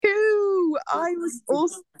I was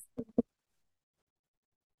also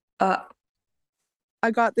Uh,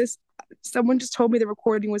 I got this. Someone just told me the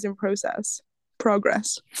recording was in progress.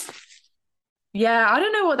 yeah, I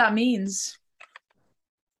don't know what that means.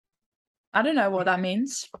 I don't know what that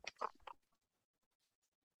means.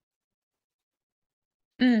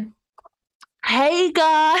 Mm. Hey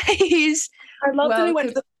guys, I loved when we went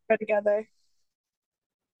to welcome. the fair together.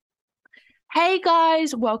 Hey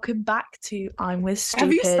guys, welcome back to I'm with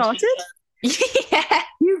Have you Stupid. started? Yeah.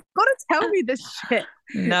 You've got to tell me this shit.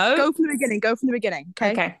 No. Go from the beginning. Go from the beginning.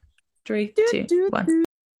 Okay. Okay. Three, Do, two, do, one. do.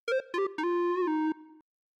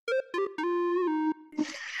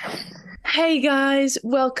 Hey guys,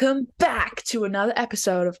 welcome back to another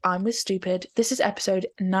episode of I'm with Stupid. This is episode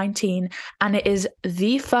 19, and it is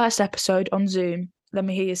the first episode on Zoom. Let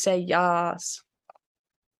me hear you say yes.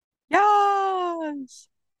 Yes.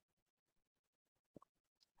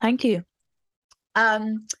 Thank you.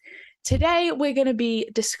 Today we're going to be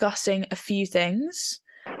discussing a few things.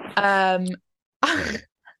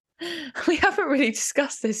 We haven't really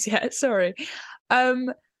discussed this yet, sorry.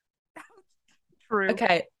 True.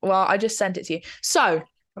 Okay, well, I just sent it to you. So,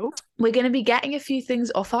 Oh. we're going to be getting a few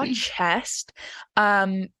things off our chest.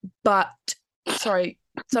 But sorry,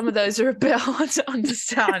 some of those are a bit hard to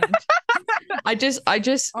understand. I just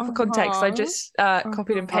for context, I Uh-huh. just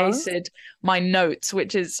copied and Uh-huh. pasted my notes,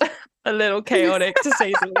 which is a little chaotic to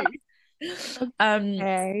say the least.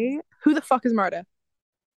 Okay. Who the fuck is murder?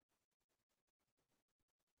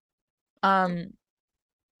 Um,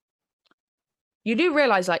 you do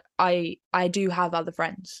realize like I do have other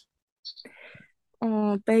friends.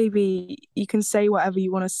 Oh, baby, you can say whatever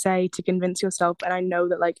you want to say to convince yourself, and I know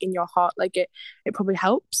that, like, in your heart, like it probably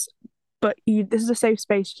helps. But this is a safe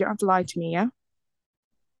space. You don't have to lie to me, yeah?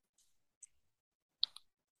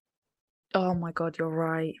 Oh my God, you're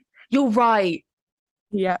right. You're right.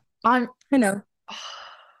 Yeah, I'm I know.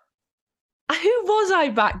 who was I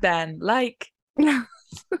back then? Like, what?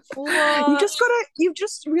 You've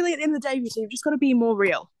just really, at the end of the day, you've just got to be more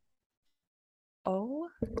real. Oh,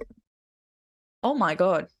 oh my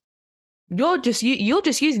God. You're just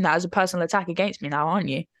using that as a personal attack against me now, aren't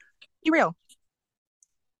you? Be real.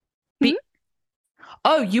 Hmm? Be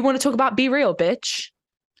Oh, you want to talk about BeReal, bitch?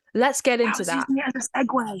 Let's get I into was that. using it as a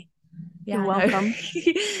segue. Yeah, You're I know.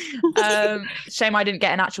 welcome. Shame I didn't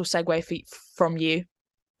get an actual segue from you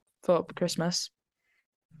for Christmas.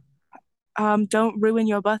 Don't ruin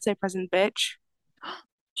your birthday present, bitch.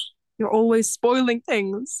 You're always spoiling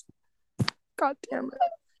things. God damn it.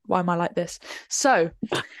 Why am I like this? So,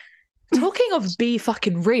 talking of be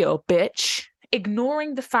fucking real, bitch,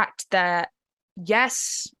 ignoring the fact that,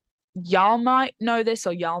 yes, y'all might know this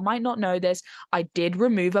or y'all might not know this, I did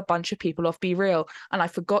remove a bunch of people off BeReal, and I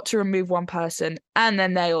forgot to remove one person, and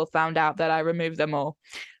then they all found out that I removed them all.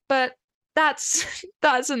 But that's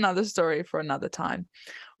that's another story for another time.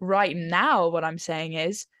 Right now, what I'm saying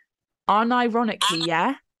is, unironically,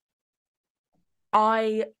 yeah,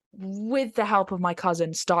 I, with the help of my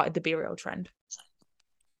cousin, started the BeReal trend.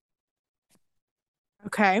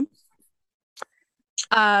 Okay.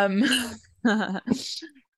 Um,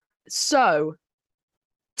 so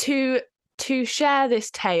to share this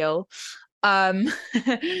tale, um,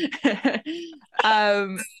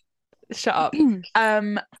 um, shut up.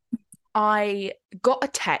 I got a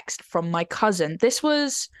text from my cousin. This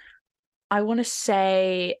was, I want to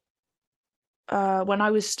say, when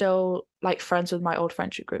I was still like friends with my old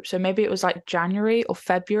friendship group. So maybe it was like January or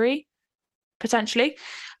February, potentially.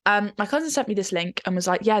 My cousin sent me this link and was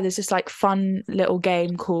like, yeah, there's this like fun little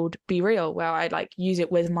game called BeReal where I like use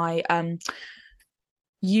it with my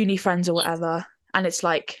uni friends or whatever. And it's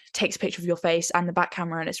like takes a picture of your face and the back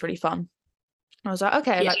camera and it's really fun. I was like,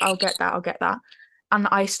 okay, Yeah. like I'll get that. And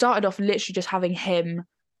I started off literally just having him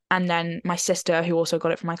and then my sister who also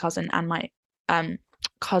got it from my cousin and my um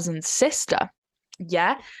cousin's sister.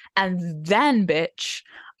 Yeah. And then bitch,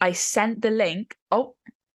 I sent the link.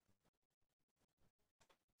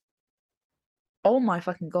 Oh my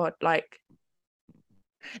fucking God. Like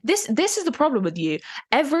this is the problem with you.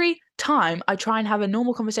 Every time I try and have a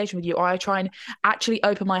normal conversation with you or I try and actually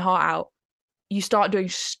open my heart out, you start doing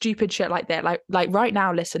stupid shit like that. Like right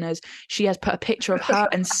now, listeners, she has put a picture of her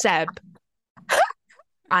and Seb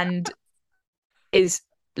and is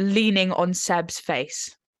leaning on Seb's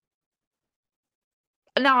face.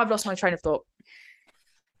 And now I've lost my train of thought.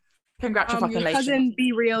 Your Congratulations. cousin,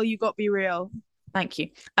 be real. You got be real. Thank you.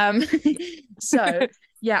 So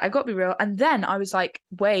yeah, I got BeReal. And then I was like,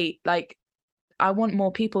 wait, like I want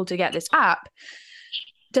more people to get this app.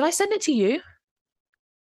 Did I send it to you?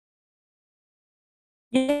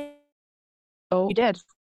 Yeah, you Oh, did.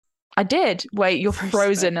 I did. Wait, you're First bit.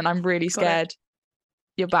 frozen and I'm really Got it. scared.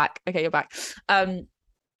 You're back. Okay, you're back.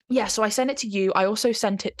 Yeah, so I sent it to you. I also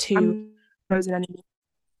sent it to I'm frozen anymore.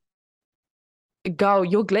 Girl,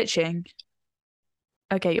 you're glitching.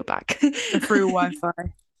 Okay, you're back. The Frew Wi-Fi.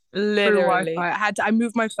 Frew Literally. Wi-Fi. I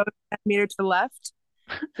moved my phone 10 meter to the left.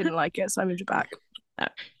 Didn't like it, so I moved it back.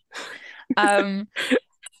 No.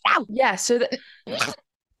 Yeah, so that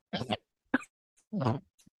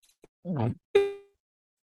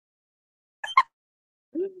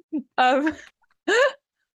um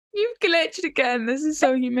you've glitched again. This is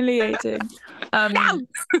so humiliating.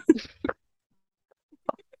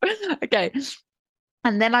 Okay.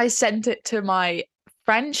 And then I sent it to my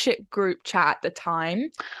friendship group chat at the time.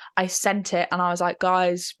 I sent it and I was like,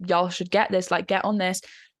 guys, y'all should get this, like, get on this.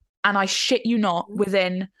 And I shit you not,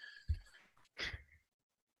 within,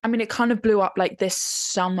 I mean, it kind of blew up like this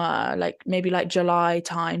summer, like maybe like July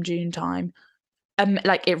time, June time.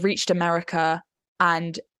 Like it reached America,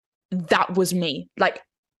 and that was me. Like,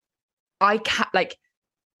 I can't, like,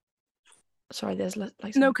 sorry, there's like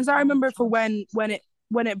No, because I remember for when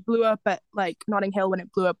it blew up at like Notting Hill, when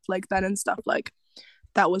it blew up like then and stuff, like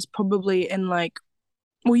that was probably in like,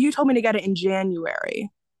 well, you told me to get it in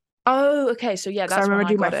January. Oh, okay. So yeah, Because I that's when remember I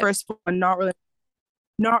doing my got it. first one, not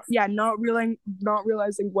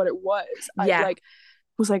realizing what it was. I Yeah. like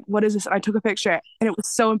was like, what is this? And I took a picture and it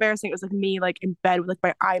was so embarrassing. It was like me like in bed with like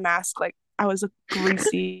my eye mask, like I was like,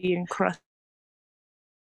 greasy and crusty.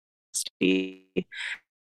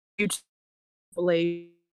 Beautiful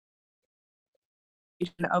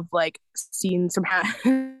of like seeing some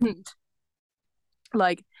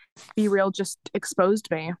like BeReal just exposed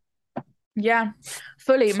me. Yeah,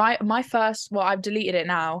 fully. My first, well, I've deleted it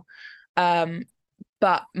now.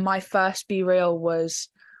 But my first BeReal was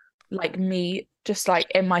like me just like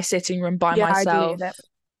in my sitting room by Yeah, I myself. deleted it.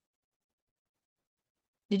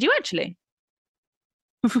 Did you actually?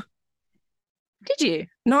 Did you?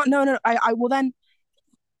 No. I well then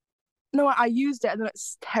no, I used it and then it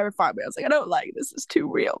terrified me. I was like, I don't like this. It's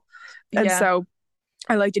too real. And Yeah. so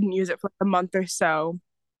I like didn't use it for like a month or so.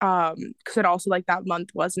 Because it also like that month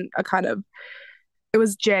wasn't a kind of, it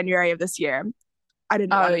was January of this year. I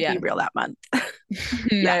didn't Oh want to yeah. be real that month.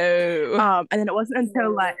 Yeah. No. And then it wasn't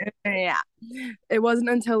until like yeah, it wasn't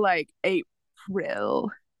until like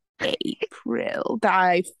April that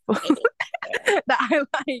I that I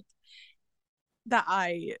like that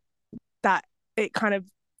I that it kind of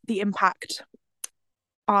the impact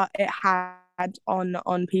it had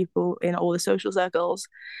on people in all the social circles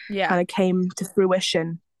Yeah. kind of came to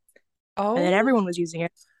fruition, and then Oh, everyone was using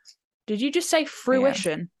it. did you just say Yeah.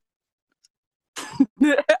 fruition?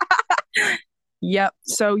 Yep.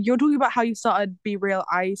 So you're talking about how you started BeReal.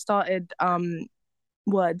 I started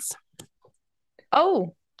words.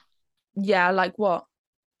 Oh, yeah, like what?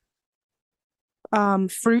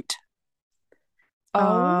 Fruit. Oh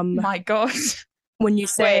Um my God. when you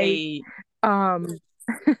say Wait. um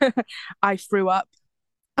I threw up.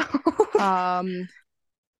 Um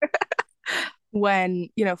when,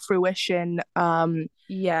 fruition,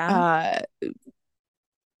 Yeah. uh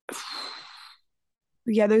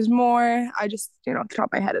yeah, there's more. I just, off the top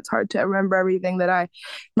of my head, it's hard to remember everything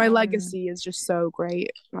my Um, legacy is just so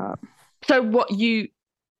great. so what you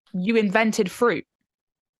invented fruit?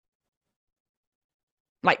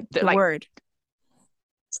 Like The like word,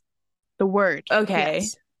 the word, okay.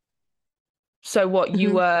 yes. So what, you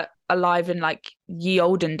Hmm. were alive in like ye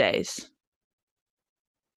olden days?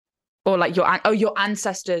 Or like your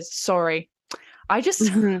ancestors, sorry. I just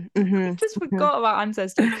Hmm. Hmm. just Hmm. forgot about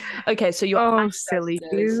ancestors. Okay, so Oh, silly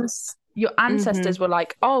goose. your Hmm. ancestors were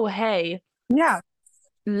like, "Oh, hey, Yeah,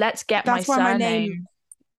 let's get my that's why my name, surname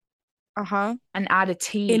uh-huh, and add a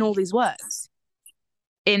in all T these words.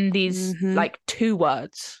 in these Hmm. like two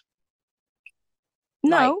words,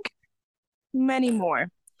 No, like many more,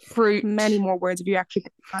 many fruit, more words if you actually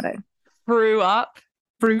think about it. grew up,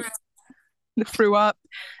 Fruit, threw up,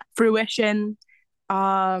 fruition,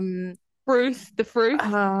 um, Frewth, the Frewth,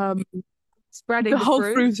 um, spreading the the whole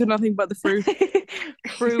fruit, fruit or nothing but the fruit.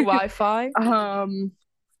 Frew Wi-Fi, um,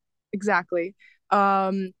 exactly.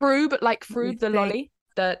 Frew, but like Let me Frew the think. lolly,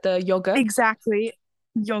 the yogurt. Exactly.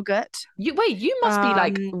 Yogurt. You must be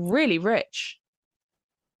like Um, really rich.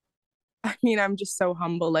 I mean, I'm just so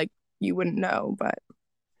humble, like you wouldn't know, but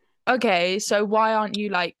Okay, so why aren't you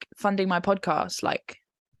like funding my podcast? Like,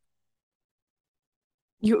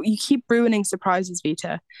 you keep ruining surprises,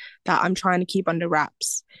 Vita, that I'm trying to keep under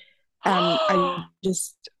wraps. And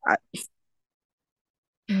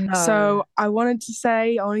no. so I wanted to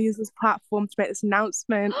say, I want to use this platform to make this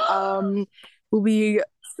announcement. We'll be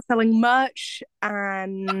selling merch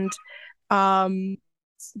and um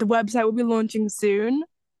The website will be launching soon.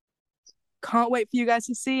 Can't wait for you guys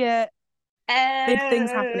to see it. Big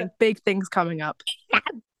things happening. Big things coming up.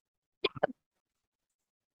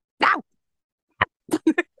 Yeah.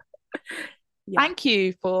 Thank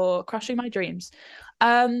you for crushing my dreams.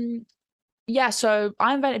 Yeah, so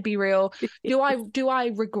I invented BeReal. Do I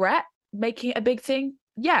regret making it a big thing?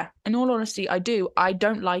 Yeah, in all honesty, I do. I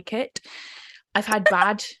don't like it. I've had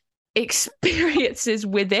bad experiences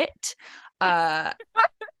with it.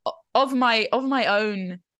 Of my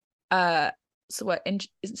own so what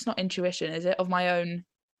it's not intuition, is it? Of my own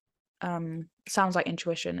sounds like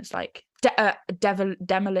intuition. It's like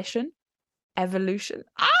demolition, evolution.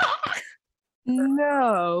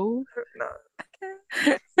 No.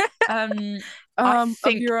 I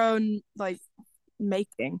think of your own like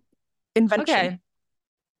making, invention. Okay.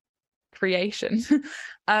 Creation.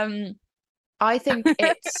 I think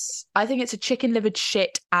it's a chicken livered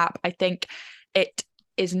shit app. I think it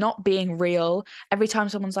is not being real. Every time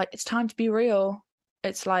someone's like, it's time to be real,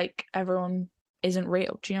 it's like everyone isn't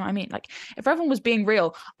real. Do you know what I mean? Like, if everyone was being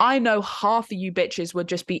real, I know half of you bitches would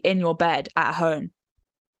just be in your bed at home.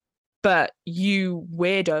 But you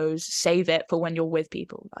weirdos save it for when you're with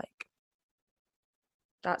people. Like,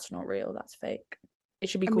 that's not real. That's fake. It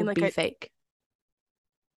should be called Be Fake.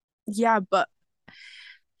 Yeah, but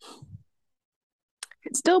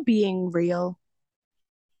it's still being real.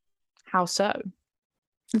 How so?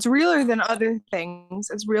 It's realer than other things.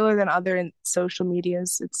 It's realer than other social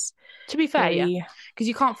medias. It's, to be fair, yeah, because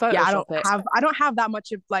you can't Photoshop I don't have that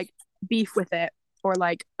much of like beef with it or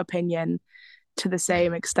like opinion to the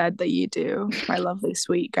same extent that you do, my lovely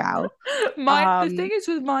sweet gal. The thing is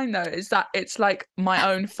with mine though is that it's like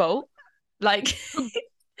my own fault. Like,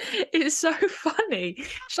 it's so funny.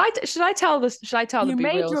 Should I tell the BeReal story? You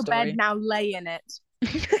made your bed, now lay in it.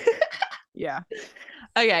 Yeah.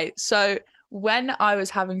 Okay, so when I was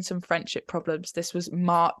having some friendship problems, this was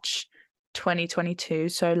March 2022,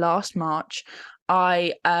 so last March,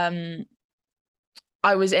 I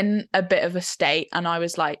was in a bit of a state and I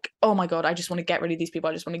was like, oh my God, I just want to get rid of these people.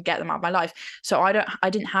 I just want to get them out of my life. So I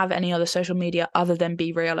didn't have any other social media other than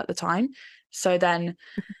BeReal at the time. So then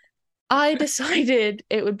I decided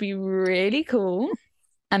it would be really cool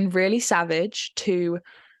and really savage to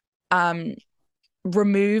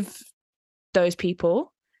remove those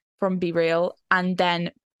people from BeReal and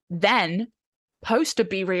then post a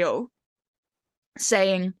BeReal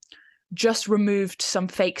saying just removed some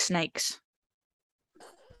fake snakes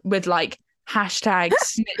with like hashtag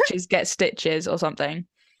snitches get stitches or something.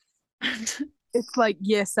 It's like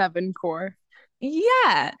year 7 core.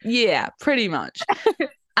 Yeah, pretty much.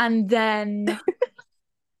 And then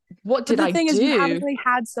what did I do? The thing is, you haven't really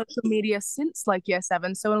had social media since like year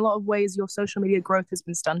 7, so in a lot of ways your social media growth has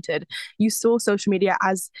been stunted. You saw social media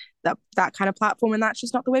as that kind of platform, and that's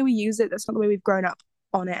just not the way we use it. That's not the way we've grown up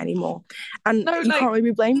on it anymore, and you can't really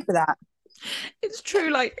be blamed for that. It's true.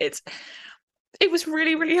 Like, it was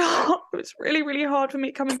really, really hard. It was really, really hard for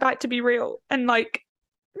me coming back to BeReal and like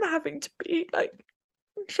having to be like,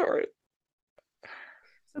 I'm sorry.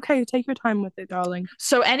 It's okay, take your time with it, darling.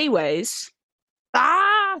 So anyways,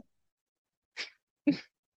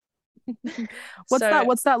 what's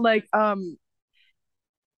that like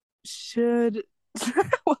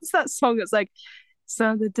what's that song that's like,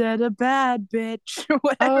 so the dead a bad bitch or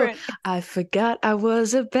whatever. I forgot I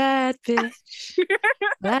was a bad bitch.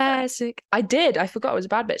 Classic. I forgot I was a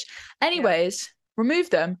bad bitch. Anyways, remove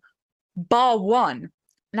them, bar one.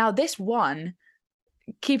 Now this one,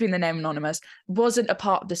 keeping the name anonymous, wasn't a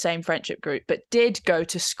part of the same friendship group, but did go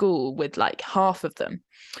to school with like half of them.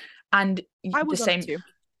 And I was in it too.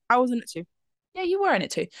 I was in it too. Yeah, you were in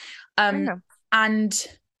it too. And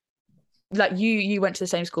like you went to the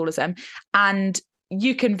same school as them, and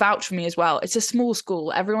you can vouch for me as well. It's a small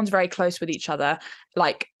school. Everyone's very close with each other.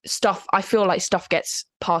 Like, I feel like stuff gets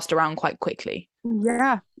passed around quite quickly.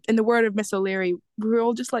 Yeah. In the word of Miss O'Leary, we're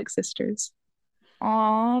all just like sisters.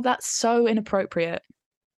 Oh, that's so inappropriate.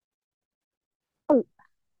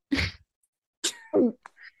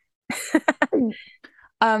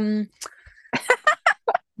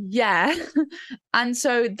 Yeah. And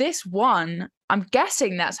so this one, I'm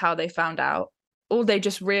guessing that's how they found out. Or they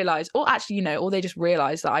just realized, or actually, or they just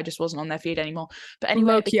realized that I just wasn't on their feed anymore. But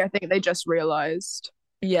anyway, I think they just realized.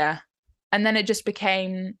 Yeah. And then it just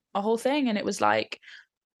became a whole thing. And it was like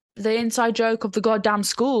the inside joke of the goddamn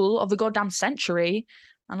school, of the goddamn century.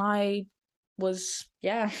 And I was,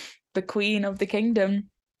 the queen of the kingdom.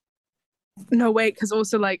 No, wait, because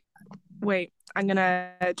also like, I'm going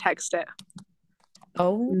to text it.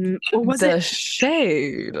 Oh, what was the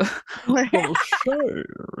shade? The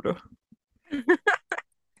shade.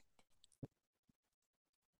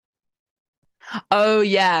 Oh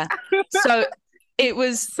yeah. So it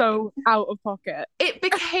was So out of pocket. it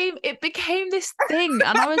became this thing,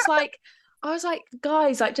 and I was like,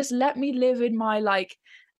 guys, like just let me live in my like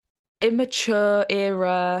immature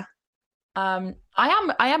era. I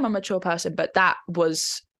am a mature person, but that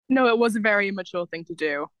was No, it was a very immature thing to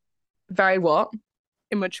do. very what?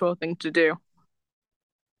 Immature thing to do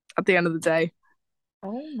at the end of the day.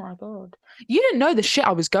 Oh my God. You didn't know the shit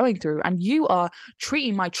I was going through, and you are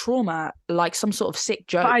treating my trauma like some sort of sick But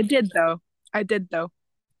joke. I did though. I did though.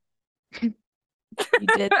 You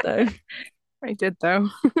did though. I did though.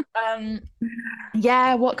 Um,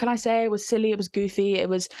 yeah, what can I say? It was silly, it was goofy, it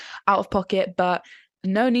was out of pocket, but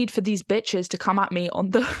no need for these bitches to come at me on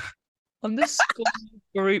the on the school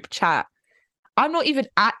group chat. I'm not even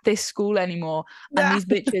at this school anymore, and Yeah. these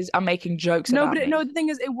bitches are making jokes No, about but me. no, the thing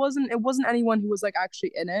is it wasn't anyone who was like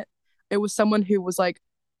actually in it. It was someone who was like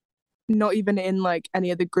not even in like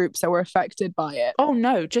any of the groups that were affected by it. Oh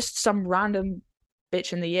no, just some random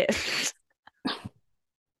bitch in the year.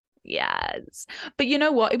 Yes. But you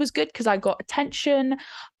know what? It was good because I got attention.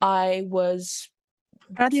 I was,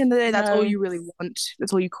 And at the end of the day, you that's all know, you really want.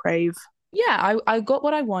 That's all you crave. yeah, I got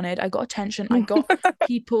what I wanted. I got attention. I got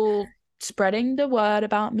people spreading the word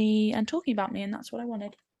about me and talking about me, and that's what I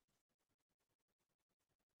wanted.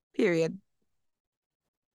 Period.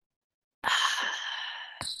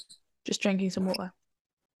 Just drinking some water.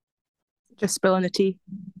 Just spilling the tea.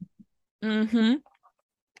 Mm-hmm.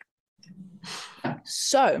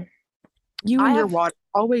 So You I and your have, water,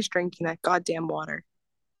 always drinking that goddamn water.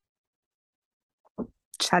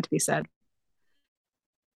 Just had to be said.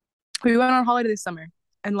 We went on holiday this summer,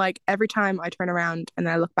 and like every time I turn around and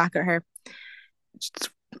then I look back at her,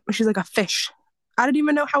 she's like a fish. I don't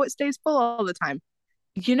even know how it stays full all the time.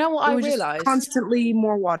 you know what It I was just realized? constantly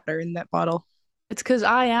more water in that bottle. It's because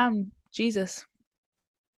I am Jesus.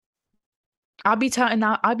 I'd be turning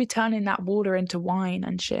that water into wine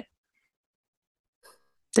and shit.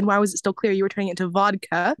 Then why was it still clear you were turning it into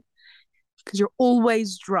vodka? Because you're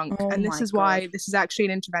always drunk, Oh and this my is God. why this is actually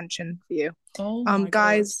an intervention for you. Oh my God.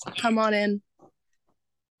 Guys, come on in.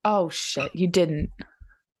 Oh shit, you didn't.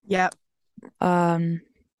 Yep. Um,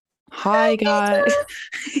 hi guys.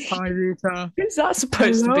 Hi, Rita. Who's that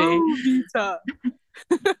supposed to be? Hello, Vita.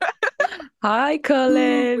 Hi, Who will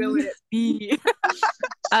Colin. it be?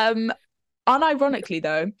 Um, unironically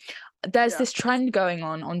though, there's Yeah. this trend going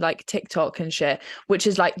on like TikTok and shit, which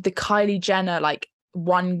is like the Kylie Jenner like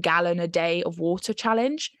 1 gallon a day of water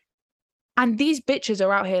challenge. And these bitches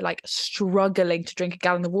are out here like struggling to drink a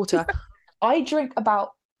gallon of water. I drink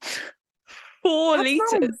about 4 That's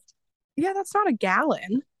not liters. a Yeah, that's not a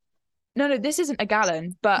gallon. No, this isn't a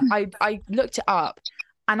gallon, but I looked it up,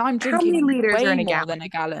 and I'm How many drinking liters are way in a more gallon? than a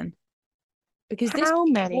gallon because this How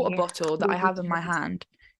water many bottle that I have in my liters hand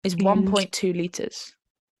is in 1.2 liters.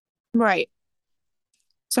 Right.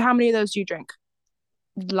 So how many of those do you drink?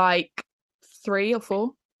 Like 3 or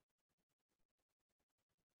 4.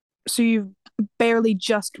 So you've barely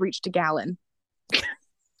just reached a gallon.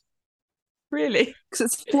 Really?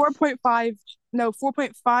 Because it's 4.5, no,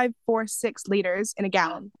 4.546 liters in a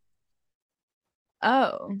gallon.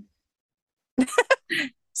 Oh.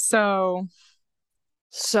 So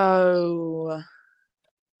So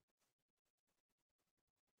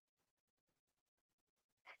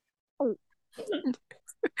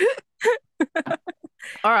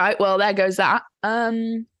all right, well there goes that.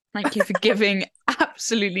 Thank you for giving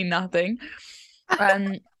absolutely nothing.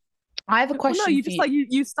 Um, I have a well, no, question you for just you. like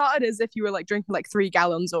you started as if you were like drinking like 3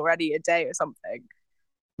 gallons already a day or something.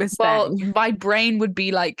 This Well, thing. my brain would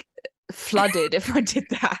be like flooded if I did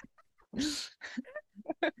that.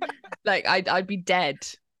 Like I'd be dead.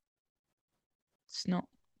 It's not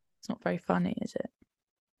very funny, is it?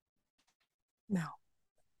 No,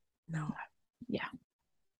 no, Yeah.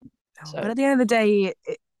 no. So But at the end of the day,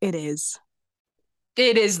 it is.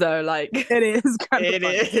 it is though, like It is kind of it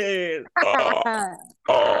funny. is. Oh,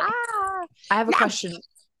 oh. I have a question.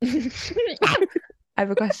 I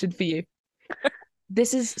have a question for you.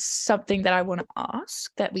 This is something that I want to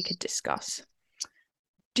ask that we could discuss.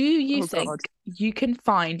 Do you Oh think God. you can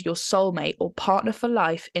find your soulmate or partner for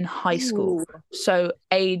life in high school? Ooh. So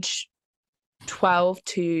age 12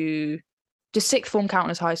 to does sixth form count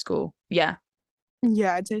as high school? Yeah.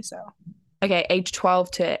 Yeah, I'd say so. Okay, age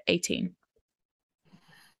 12 to 18.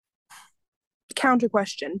 Counter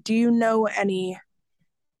question. Do you know any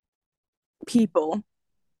people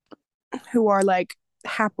who are like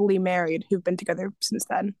happily married who've been together since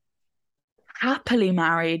then? Happily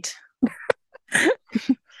married.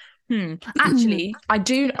 Actually, I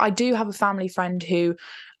do have a family friend who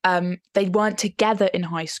they weren't together in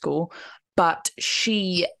high school, but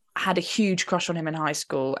she had a huge crush on him in high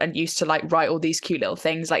school and used to like write all these cute little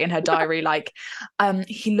things like in her diary, like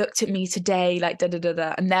he looked at me today, like da da da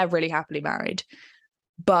da, and they're really happily married.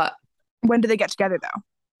 But When do they get together though?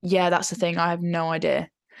 yeah, that's the thing. I have no idea.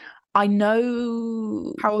 I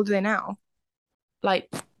know How old are they now? like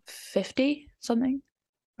 50 something.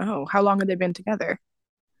 Oh, how long have they been together?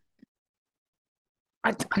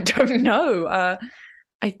 I don't know.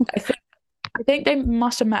 I think they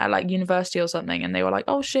must have met at like university or something, and they were like,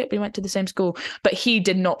 "Oh shit, we went to the same school." But he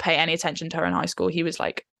did not pay any attention to her in high school. He was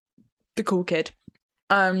like the cool kid.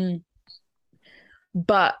 Um,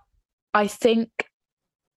 but I think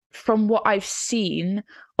from what I've seen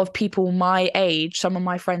of people my age, some of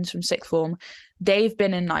my friends from sixth form, they've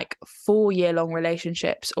been in like 4 year long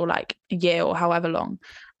relationships or like a year or however long,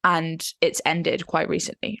 and it's ended quite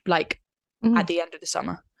recently, like at the end of the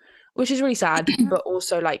summer, which is really sad, but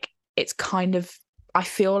also like it's kind of, I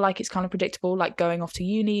feel like it's kind of predictable, like going off to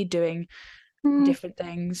uni, doing different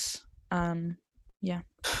things. Yeah.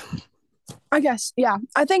 I guess, yeah.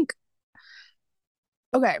 I think,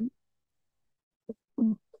 okay.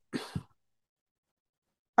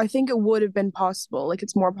 I think it would have been possible. Like,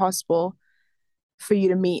 it's more possible for you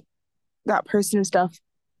to meet that person and stuff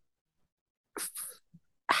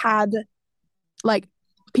had, like,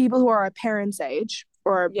 people who are our parents' age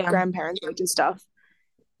or Yeah. grandparents' age and stuff.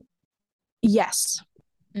 Yes,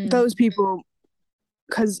 Mm. those people,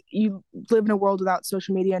 because you live in a world without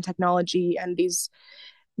social media and technology and these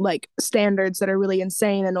like standards that are really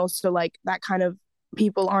insane, and also like that kind of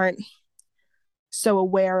people aren't so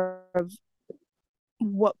aware of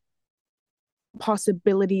what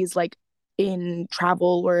possibilities like in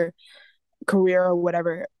travel or career or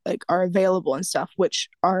whatever like are available and stuff, which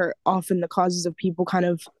are often the causes of people kind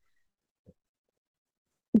of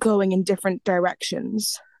going in different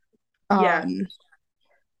directions. Yeah.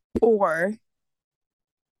 Or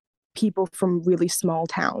people from really small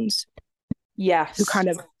towns who Yes. kind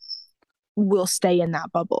of will stay in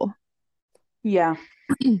that bubble. Yeah.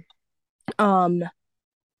 um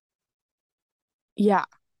yeah,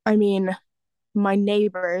 I mean, my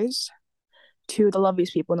neighbors, two of the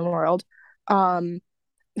loveliest people in the world,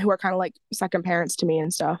 who are kind of like second parents to me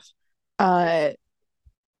and stuff, uh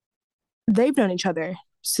they've known each other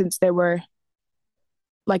since they were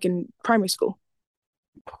like in primary school.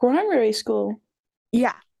 Primary school.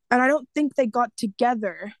 Yeah, and I don't think they got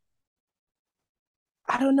together.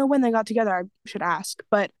 I don't know when they got together, I should ask,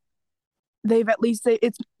 but they've at least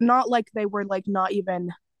it's not like they were like not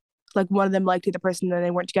even like one of them liked the other person and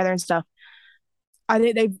they weren't together and stuff. I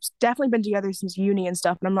think they've definitely been together since uni and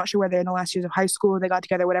stuff, and I'm not sure whether in the last years of high school they got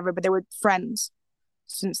together, whatever, but they were friends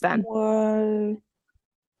since then. Whoa.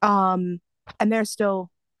 Um, and they're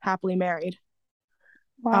still happily married.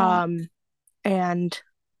 Wow. And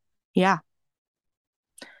yeah,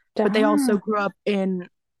 but they also Damn. grew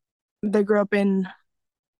up in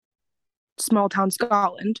small town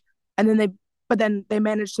Scotland, and then they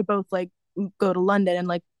managed to both like go to London and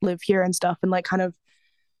like live here and stuff, and like kind of,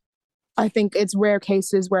 I think it's rare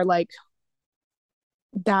cases where like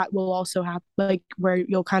that will also happen, like where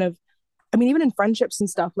you'll kind of, I mean, even in friendships and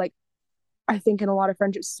stuff, like I think in a lot of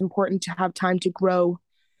friendships it's important to have time to grow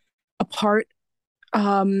apart.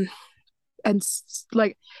 And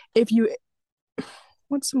like if you,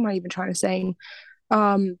 what's am I even trying to say?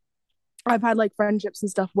 Um, I've had like friendships and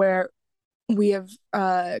stuff where we have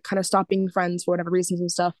kind of stopped being friends for whatever reasons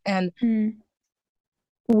and stuff, and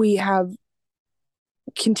we have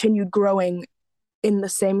continued growing in the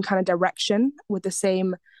same kind of direction with the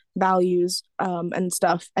same values and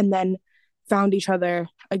stuff, and then found each other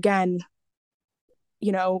again,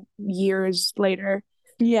 you know, years later.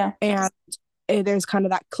 Yeah. And there's kind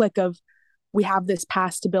of that click of we have this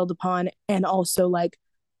past to build upon, and also like,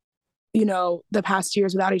 you know, the past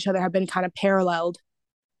years without each other have been kind of paralleled,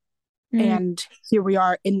 and here we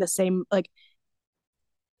are in the same like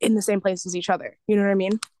in the same place as each other, you know what I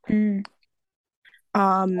mean?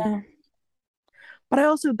 Yeah. But I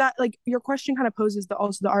also, that like your question kind of poses the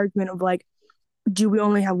also the argument of like, do we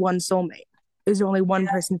only have one soulmate? Is there only one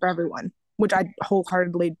person for everyone? Which I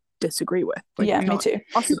wholeheartedly disagree with. Like, Yeah, me not too.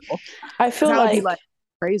 possible. I feel That would be like like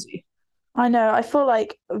crazy. I know, I feel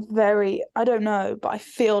like very, I don't know, but I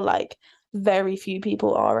feel like very few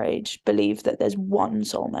people our age believe that there's one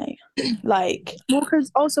soulmate. Like, Well, because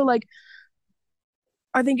also like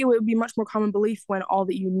I think it would be much more common belief when all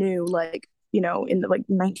that you knew, like, you know, in the like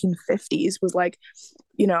 1950s was like,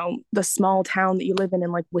 you know, the small town that you live in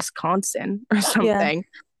like Wisconsin or yeah, something.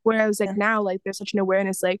 Whereas like yeah, now, like there's such an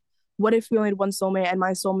awareness, like, what if we only had one soulmate and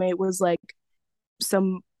my soulmate was like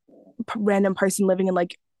some random person living in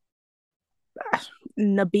like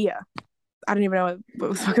Nabia? I don't even know what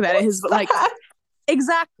the fuck that is, but like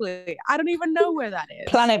exactly. I don't even know where that is.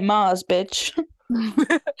 Planet Mars, bitch.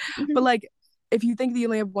 But like if you think that you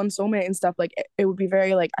only have one soulmate and stuff, like it would be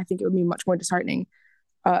very like I think it would be much more disheartening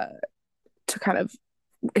uh to kind of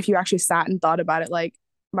if you actually sat and thought about it, like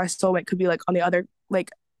my soulmate could be like on the other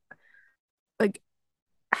like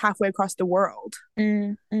halfway across the world.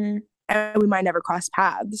 Mm, mm, And we might never cross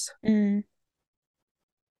paths. mm.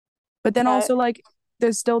 But then Yeah. also like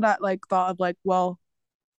there's still that like thought of like, well,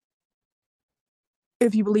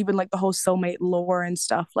 if you believe in like the whole soulmate lore and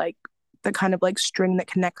stuff, like the kind of like string that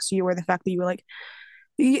connects you, or the fact that you were like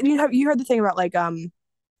you heard the thing about like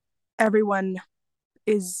everyone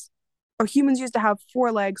is or humans used to have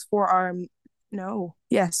four legs, four arm no,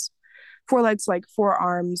 yes. Four legs, like four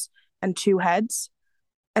arms and two heads.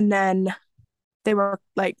 And then they were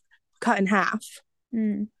like cut in half.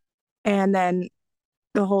 Mm. And then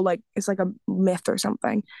the whole like it's like a myth or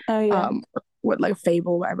something. Oh yeah. What like a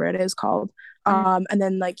fable, whatever it is called. Mm. And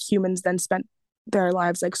then like humans then spent their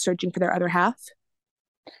lives like searching for their other half.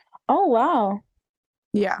 Oh wow.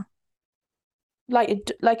 Yeah. Like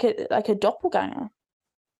a doppelganger.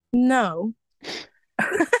 No.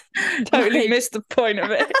 Totally Like, missed the point of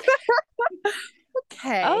it.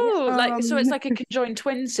 okay. Oh, like so it's like a conjoined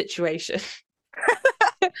twin situation.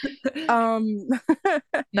 um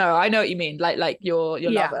No, I know what you mean. Like your yeah.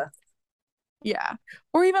 lover. Yeah.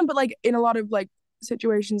 Or even but like in a lot of like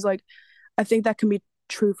situations like I think that can be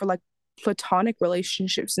true for like platonic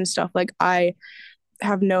relationships and stuff. Like I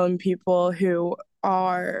have known people who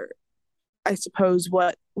are I suppose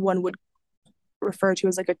what one would refer to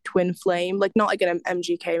as like a twin flame, like not like an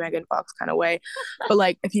MGK Megan Fox kind of way, but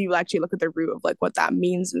like if you actually look at the root of like what that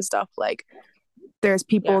means and stuff, like there's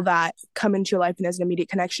people that come into your life and there's an immediate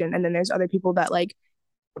connection, and then there's other people that like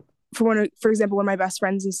for example, one of my best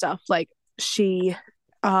friends and stuff, like she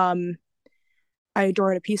I adore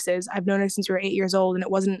her to pieces. I've known her since we were 8 years old, and it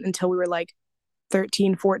wasn't until we were like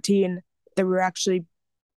 13, 14 that we were actually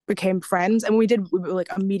became friends. And we were like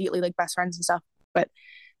immediately like best friends and stuff, but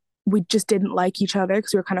we just didn't like each other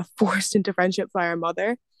because we were kind of forced into friendship by our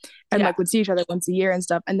mother, and like would see each other once a year and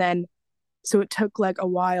stuff. And then so it took like a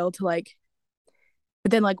while to like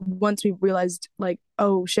but then like once we realized like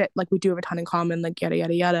oh shit, like we do have a ton in common, like yada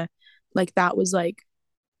yada yada, like that was like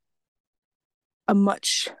a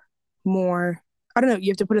much more I don't know,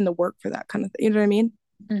 you have to put in the work for that kind of thing, you know what I mean?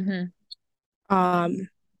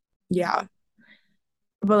 Yeah.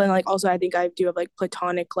 But then like also I think I do have like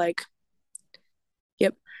platonic like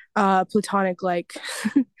yep platonic like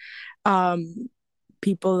um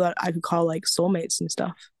people that I could call like soulmates and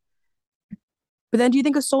stuff. But then do you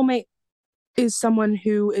think a soulmate is someone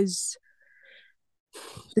who is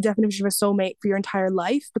the definition of a soulmate for your entire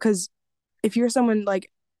life? Because if you're someone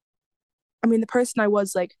like I mean the person I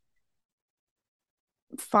was like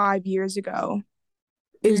 5 years ago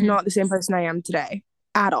is not the same person I am today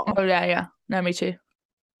at all. Oh yeah. No, me too.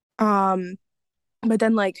 But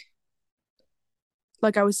then like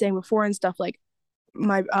I was saying before and stuff, like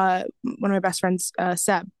my one of my best friends,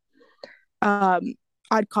 Seb,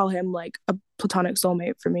 I'd call him like a platonic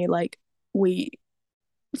soulmate for me. Like we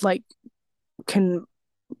like can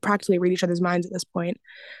practically read each other's minds at this point,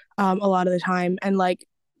 a lot of the time, and like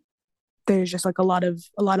there's just like a lot of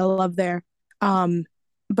love there.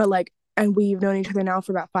 But like, and we've known each other now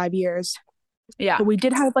for about 5 years. Yeah. But we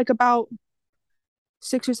did have like about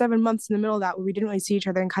 6 or 7 months in the middle of that where we didn't really see each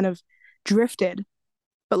other and kind of drifted.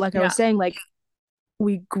 But like I was saying, like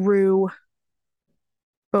we grew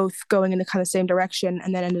both going in the kind of same direction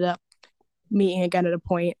and then ended up meeting again at a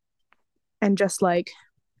point, and just like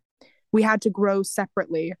we had to grow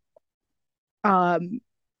separately to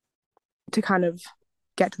kind of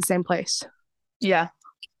get to the same place. Yeah,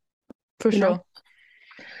 for sure.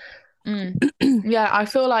 Yeah, I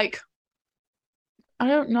feel like I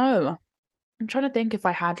don't know. I'm trying to think if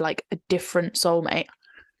I had like a different soulmate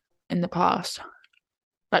in the past,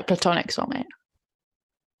 like platonic soulmate.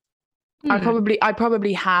 I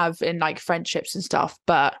probably have in like friendships and stuff,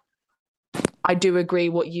 but I do agree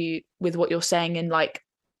with what you're saying in like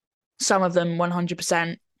some of them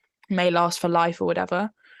 100% may last for life or whatever,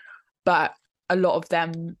 but a lot of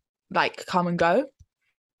them like come and go,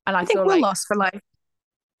 and I think feel we're like lost for life.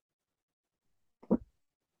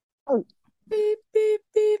 Oh, beep beep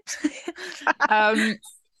beep. I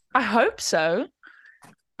hope so.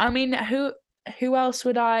 I mean, who else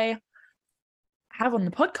would I have on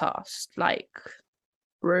the podcast? Like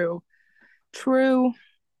True. Frew.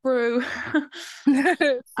 True.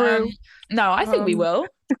 No, I think we will.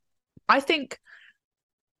 I think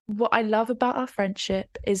what I love about our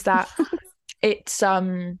friendship is that it's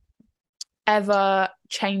ever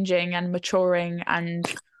changing and maturing and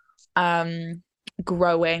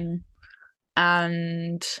growing.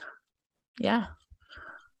 And yeah,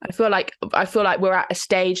 I feel like we're at a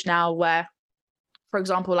stage now where, for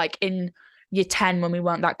example, like in year 10 when we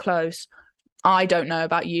weren't that close, I don't know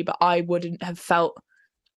about you, but I wouldn't have felt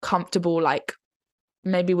comfortable, like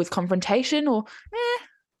maybe with confrontation or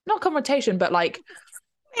not confrontation, but like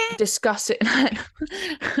discussing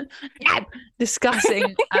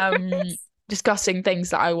discussing discussing things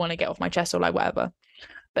that I want to get off my chest or like whatever.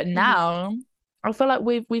 But now I feel like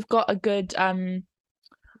we've got a good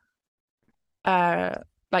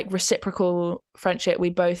like reciprocal friendship. We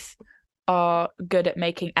both are good at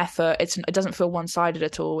making effort. It doesn't feel one-sided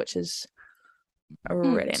at all, which is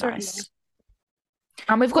really nice.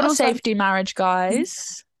 And we've got a safety marriage,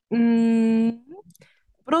 guys.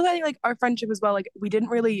 But also, I think like our friendship as well, like we didn't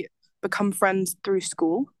really become friends through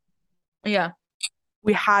school. Yeah.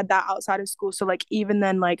 We had that outside of school. So like even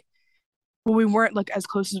then, like we weren't like as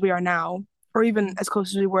close as we are now, or even as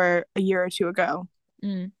close as we were a year or two ago.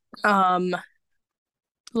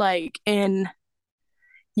 Like in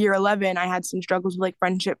year 11, I had some struggles with like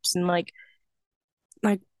friendships and like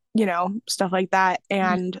you know, stuff like that.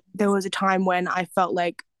 And there was a time when I felt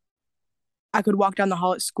like I could walk down the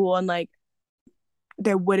hall at school and like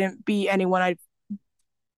there wouldn't be anyone I'd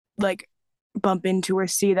like bump into or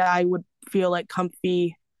see that I would feel like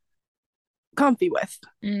comfy with,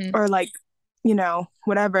 or like, you know,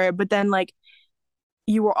 whatever. But then like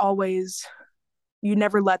you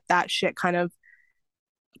never let that shit kind of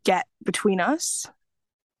get between us.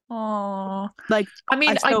 Oh, like I mean,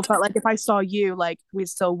 I still felt like if I saw you, like we'd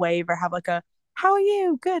still wave or have like a "How are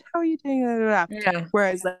you? Good. How are you doing?" Yeah.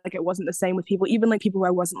 Whereas like it wasn't the same with people, even like people who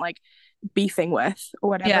I wasn't like beefing with or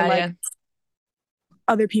whatever. Yeah, like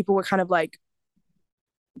other people were kind of like,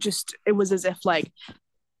 just it was as if like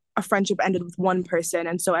a friendship ended with one person,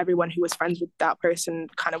 and so everyone who was friends with that person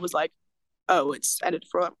kind of was like, oh, it's ended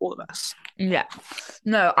for all of us. Yeah.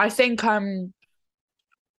 No, I think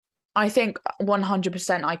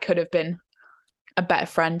 100% I could have been a better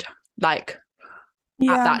friend, like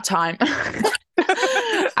at that time.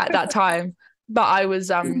 At that time. But I was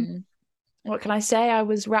what can I say? I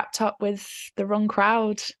was wrapped up with the wrong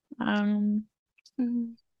crowd.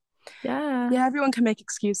 Yeah, everyone can make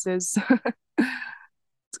excuses.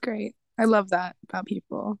 It's great. I love that about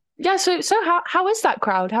people. Yeah, so how is that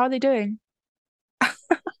crowd? How are they doing?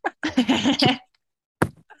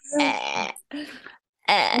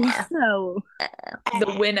 No.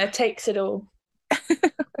 The winner takes it all.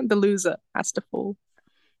 The loser has to fall.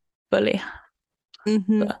 Bully.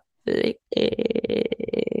 Bully.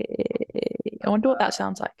 I wonder what that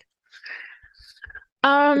sounds like.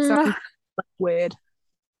 It sounds weird.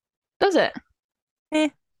 Does it? Yeah.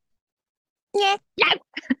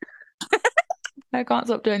 I can't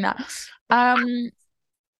stop doing that.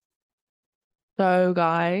 So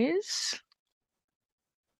guys,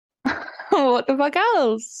 what the fuck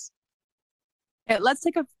else? Let's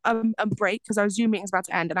take a break because our Zoom meeting is about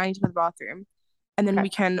to end and I need to go to the bathroom, and then we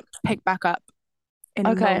can pick back up in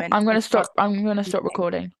a moment. I'm gonna stop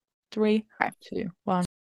recording. 3, 2, 1.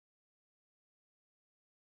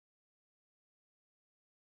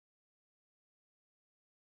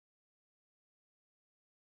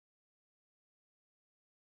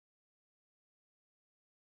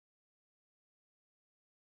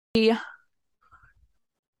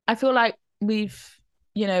 I feel like we've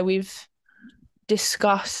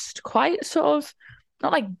discussed quite sort of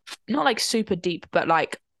not like super deep, but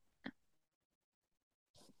like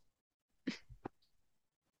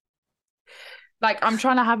I'm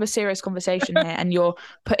trying to have a serious conversation here and you're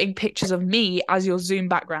putting pictures of me as your Zoom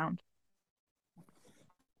background.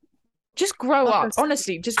 Just grow up.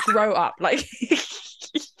 Honestly, just grow up. Like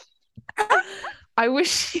I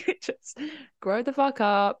wish you would just grow the fuck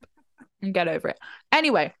up and get over it.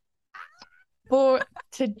 Anyway, for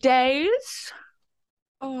today's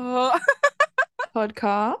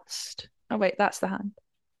podcast. Oh wait, that's the hand.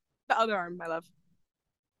 The other arm, my love.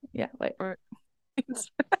 Yeah, wait. For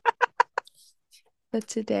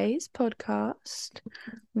today's podcast,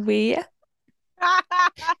 we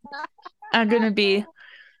are gonna be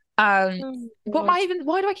why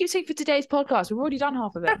do I keep saying for today's podcast? We've already done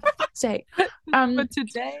half of it. For fuck's sake. For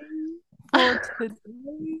today's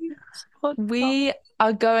we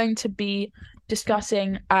are going to be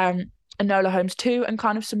discussing Enola Holmes 2 and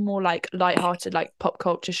kind of some more like lighthearted like pop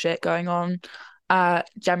culture shit going on,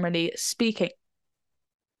 generally speaking.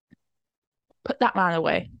 Put that man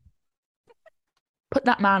away. Put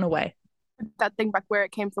that man away. That thing back where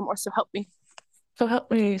it came from, or so help me. So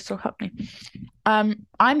help me.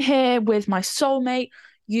 I'm here with my soulmate.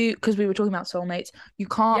 because we were talking about soulmates, you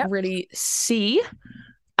can't really see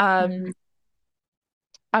unless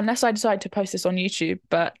I decide to post this on YouTube,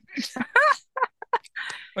 but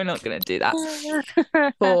we're not going to do that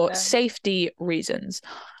for safety reasons.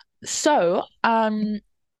 So,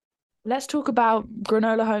 let's talk about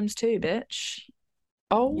Granola Holmes too, bitch.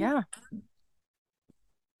 Oh. Yeah.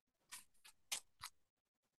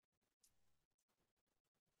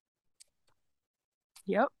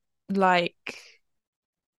 Yep. Like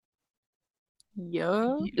you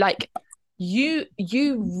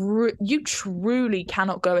truly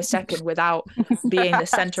cannot go a second without being the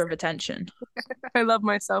center of attention. I love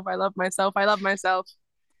myself. I love myself. I love myself.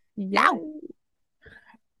 Yeah.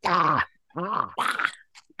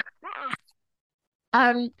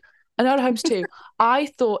 Enola Holmes 2. I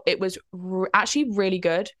thought it was actually really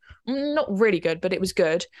good. Not really good, but it was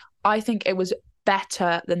good. I think it was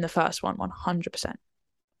better than the first one, 100%.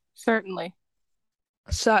 Certainly.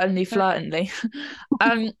 Flirtantly.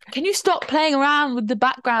 Can you stop playing around with the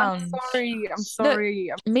background? I'm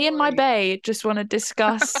sorry. Look, me and my bae just want to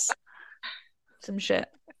discuss some shit.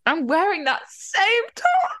 I'm wearing that same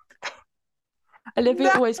top.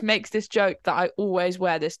 Olivia always makes this joke that I always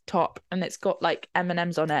wear this top and it's got like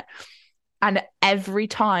M&Ms on it. And every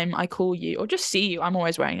time I call you or just see you, I'm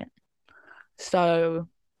always wearing it. So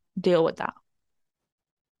deal with that.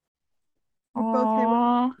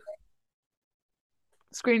 Aww.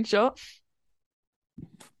 Screenshot.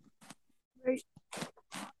 Right.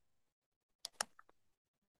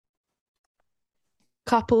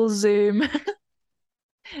 Couple Zoom.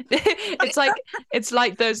 it's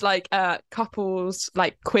like those like couples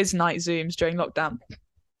like quiz night Zooms during lockdown.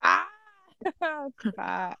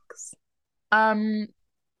 Facts.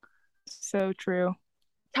 So true.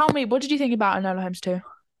 Tell me, what did you think about Enola Holmes 2?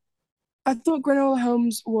 I thought Granola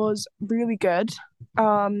Holmes was really good.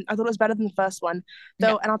 I thought it was better than the first one,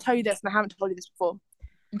 though, and I'll tell you this, and I haven't told you this before.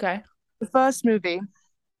 Okay. The first movie,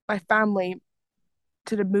 my family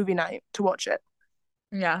did a movie night to watch it.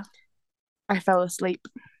 Yeah. I fell asleep.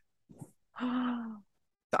 So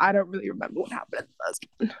I don't really remember what happened in the first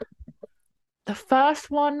one. The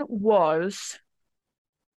first one was...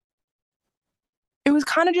 It was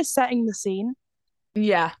kind of just setting the scene.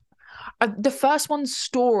 Yeah. The first one's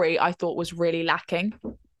story I thought was really lacking.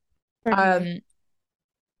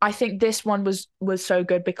 I think this one was so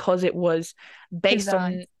good because it was based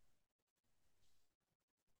on...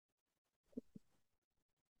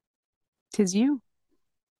 'Tis you.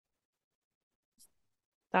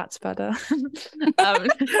 That's better.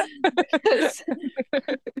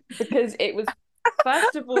 Because it was,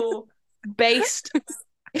 first of all, based...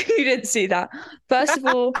 You didn't see that. First of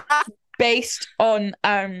all, based on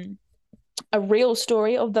a real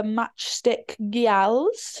story of the Matchstick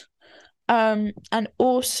Gals. And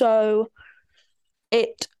also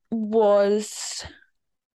it was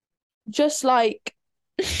just like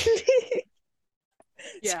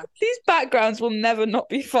Yeah. These backgrounds will never not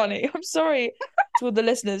be funny. I'm sorry to all the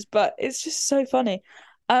listeners, but it's just so funny.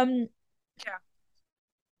 Yeah.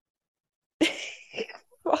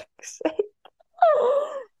 Fuck's sake.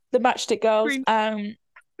 The Matchstick Girls. I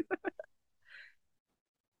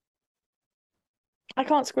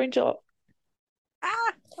can't screenshot.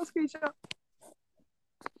 I'll screenshot.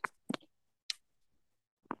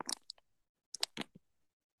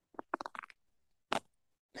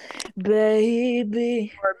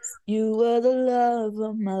 Baby, you were the love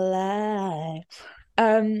of my life.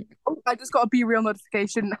 I just got a BeReal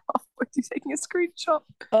notification now. Are you taking a screenshot?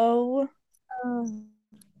 Oh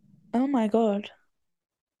my god.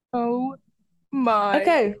 Oh my.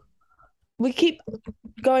 Okay. We keep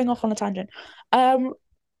going off on a tangent. Enola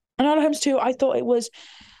Holmes 2, I thought it was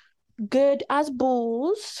good as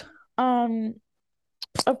balls.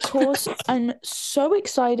 Of course, I'm so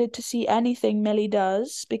excited to see anything Millie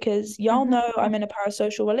does because y'all know I'm in a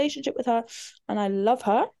parasocial relationship with her and I love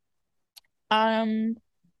her. And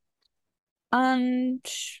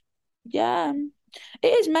yeah, it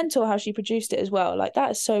is mental how she produced it as well. Like,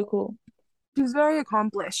 that is so cool. She's very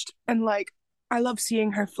accomplished and like I love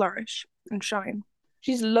seeing her flourish and shine.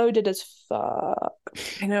 She's loaded as fuck.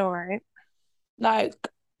 I know, right? Like,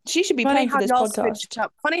 she should be paying for this podcast.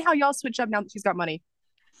 Funny how y'all switch up now that she's got money.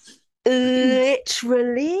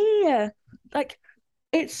 Literally. Like,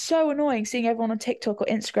 it's so annoying seeing everyone on TikTok or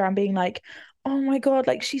Instagram being like, oh my god,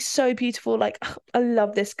 like, she's so beautiful, like, I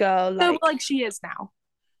love this girl. Like she is now.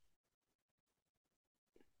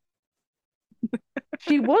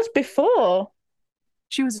 She was before.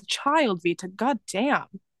 She was a child, Vita. God damn.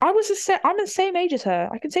 I'm the same age as her.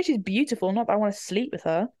 I can say she's beautiful, not that I want to sleep with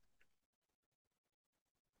her.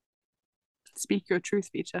 Speak your truth,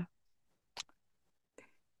 Vita.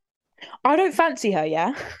 I don't fancy her,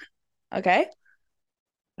 yeah. Okay.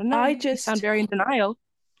 I don't know. I You sound just very in denial.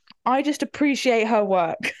 I just appreciate her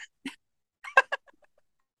work.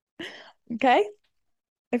 Okay?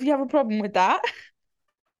 If you have a problem with that,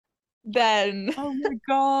 then Oh my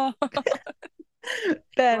god.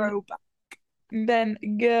 then Throwback. then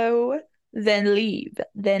go, then leave,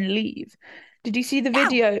 then leave. Did you see the Ow!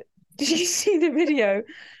 video? Did you see the video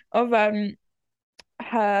of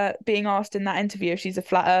her being asked in that interview if she's a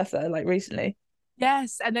flat earther, like recently?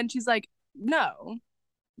 Yes, and then she's like, no,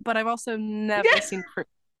 but I've also never Yeah. seen proof.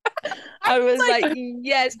 I I was was like, like,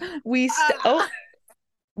 yes, ah,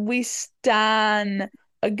 we stan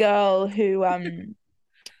a girl who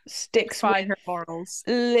sticks with by her morals.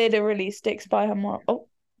 literally sticks by her moral. Oh,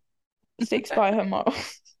 sticks by her moral.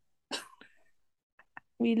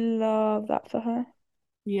 We love that for her.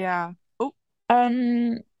 Yeah. Oh,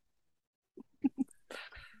 Um,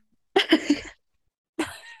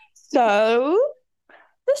 so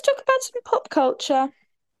let's talk about some pop culture.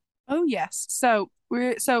 oh yes. So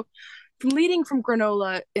from leading from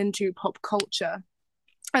granola into pop culture,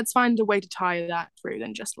 let's find a way to tie that through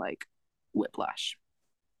than just like whiplash.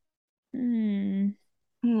 Hmm.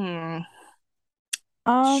 Hmm.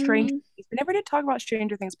 Stranger Um. Things. We never did talk about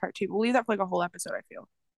Stranger Things Part 2. We'll leave that for like a whole episode, I feel.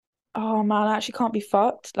 Oh man, I actually can't be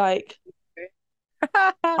fucked. Like, It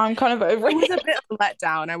I'm kind of over was a it. bit of a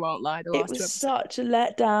letdown, I won't lie, the It last was two episodes. such a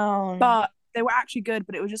letdown. But they were actually good,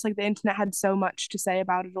 but it was just like the internet had so much to say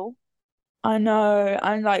about it all. I know.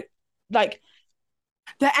 I'm like, The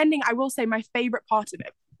ending, I will say, my favorite part of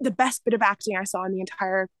it, the best bit of acting I saw in the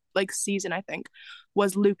entire like season, I think,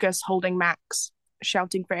 was Lucas holding Max,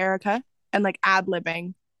 shouting for Erica, and like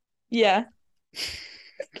ad-libbing yeah.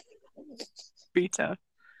 Rita.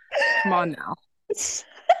 Come on now.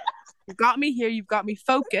 You've got me here, you've got me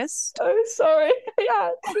focused. Oh, sorry.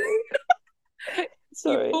 Yeah. You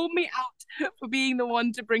Sorry. pulled me out for being the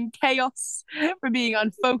one to bring chaos, for being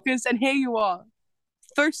unfocused, and here you are,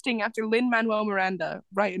 thirsting after Lin-Manuel Miranda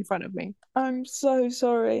right in front of me. I'm so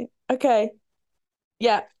sorry. Okay.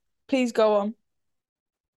 Yeah. Please go on.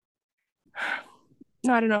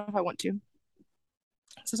 No, I don't know if I want to.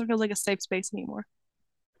 It doesn't feel like a safe space anymore.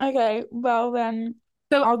 Okay. Well then,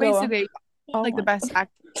 So I'll go on. basically, Oh like the my best God.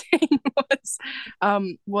 acting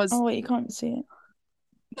was Oh wait, you can't see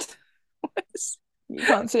it. was You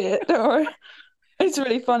can't see it. Don't worry. It's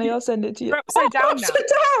really funny. I'll send it to you. we're Oh, upside down now. upside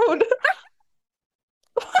down.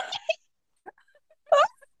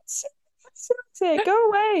 Siri, go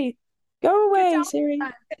away. Go Get away, down, Siri.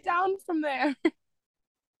 get down from there,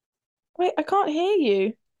 Wait, I can't hear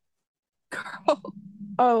you. girl.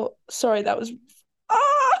 Oh, sorry, that was.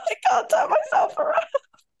 Oh, I can't turn myself around.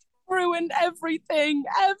 Ruined everything,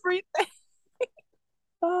 everything.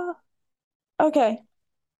 Oh, okay.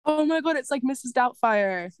 Oh my god, it's like Mrs.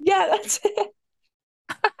 Doubtfire. Yeah, that's it.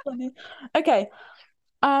 Funny. Okay.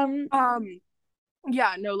 Um, Um,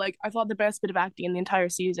 yeah, no, like I thought the best bit of acting in the entire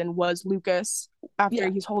season was Lucas after yeah.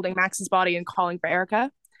 he's holding Max's body and calling for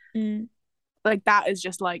Erica. Mm, Like that is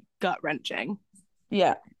just like gut wrenching.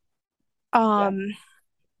 yeah. Yeah. Um,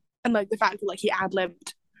 and like the fact that like he ad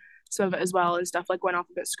libbed some of it as well and stuff, like went off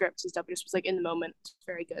a bit scripts and stuff. It just was like in the moment,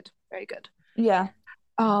 very good, very good. Yeah.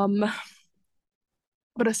 Um,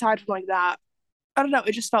 but aside from like that, I don't know.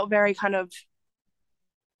 It just felt very kind of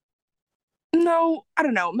no, I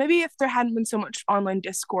don't know. Maybe if there hadn't been so much online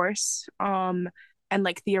discourse, and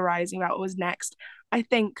like theorizing about what was next, I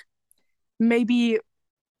think maybe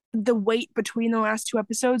the wait between the last two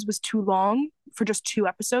episodes was too long for just two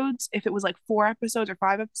episodes. If it was like four episodes or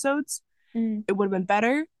five episodes, Mm, it would have been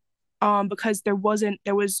better. Because there was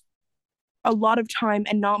a lot of time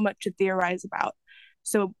and not much to theorize about.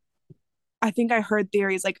 So I think I heard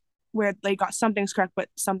theories like where they got some things correct, but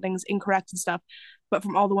some things incorrect and stuff. But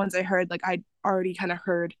from all the ones I heard, like I'd already kind of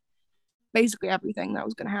heard basically everything that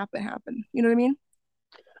was going to happen. You know what I mean?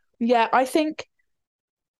 yeah, I think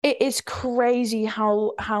it is crazy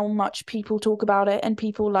how much people talk about it and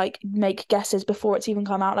people like make guesses before it's even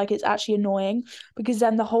come out. Like it's actually annoying because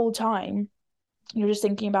then the whole time you're just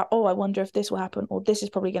thinking about, oh, I wonder if this will happen, or this is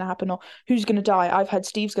probably going to happen, or who's going to die. I've heard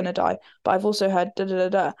Steve's going to die, but I've also heard da da da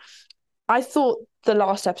da. I thought the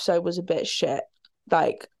last episode was a bit shit.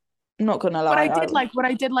 Like, not gonna lie, What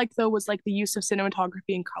I did like though was like the use of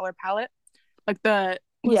cinematography and color palette. Like the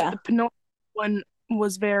was it yeah, the Pinocchio one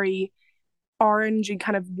was very orange and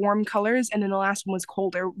kind of warm colors, and then the last one was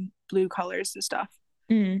colder blue colors and stuff.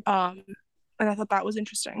 mm, Um, and I thought that was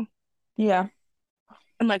interesting. yeah,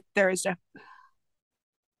 And like there is a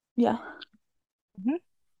yeah.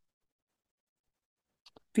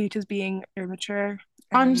 Vita's being immature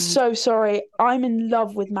I'm and so sorry. I'm in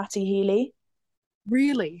love with Matty Healy.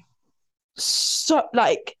 really So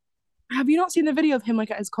like Have you not seen the video of him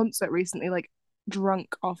like at his concert recently, like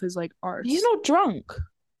drunk off his like he's arse? not drunk.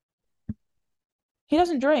 He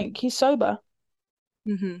doesn't drink. He's sober.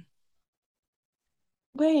 Mm-hmm.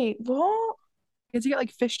 Wait, what? He had to get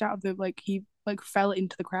like fished out of the like he like fell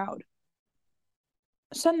into the crowd.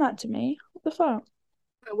 Send that to me. What the fuck?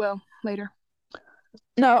 I will later.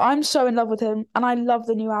 No, I'm so in love with him and I love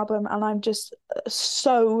the new album and I'm just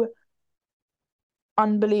so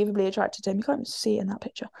unbelievably attracted to him. You can't even see it in that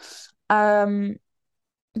picture. Um,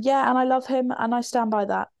 yeah, and I love him and I stand by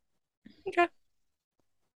that. Okay.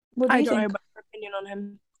 What do I you don't think? have an opinion on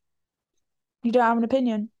him. You don't have an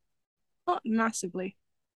opinion? Not massively.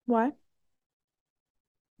 Why?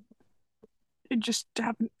 I just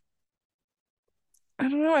haven't. I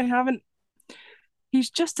don't know. I haven't. He's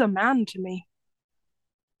just a man to me.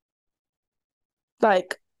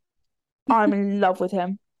 Like, I'm in love with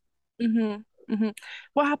him. Mm-hmm. Mm-hmm.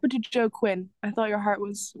 What happened to Joe Quinn? I thought your heart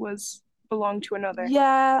was belonged to another.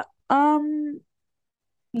 Yeah,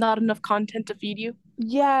 Not enough content to feed you.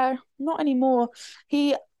 yeah, not anymore.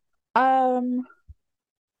 He, um,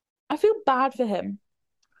 I feel bad for him.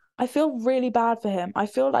 I feel really bad for him. I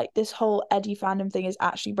feel like this whole Eddie fandom thing is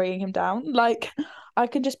actually bringing him down. Like, I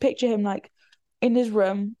can just picture him like in his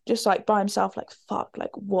room, just like by himself, like, fuck,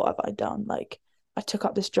 like, what have I done? Like, I took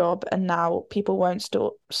up this job and now people won't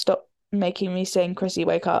stop making me sing Chrissy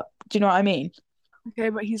Wake Up. Do you know what I mean? Okay,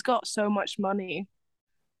 but he's got so much money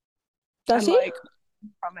Does and he? like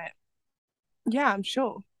from it. Yeah, I'm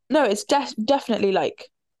sure. No, it's definitely like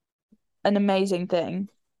an amazing thing.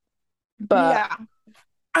 But Yeah.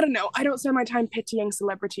 I don't know. I don't spend my time pitying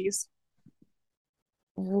celebrities.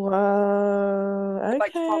 whoa,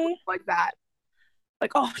 Like follow okay. like that.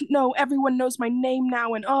 Like, oh no, everyone knows my name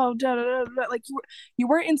now, and oh, da, da, da, da. Like you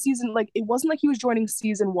weren't in season. Like it wasn't like he was joining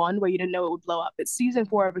season one where you didn't know it would blow up. It's season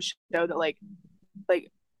four of a show that like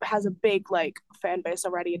has a big like fan base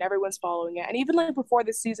already, and everyone's following it. And even like before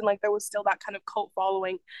this season, like there was still that kind of cult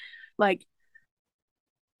following, like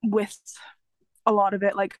with a lot of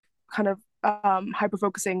it, like kind of hyper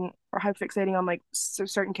focusing or hyper fixating on like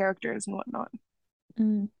certain characters and whatnot.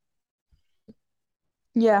 Mm.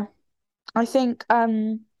 Yeah, I think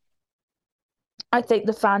I think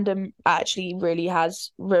the fandom actually really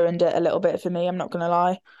has ruined it a little bit for me. I'm not gonna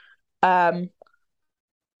lie. Um,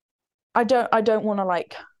 I don't want to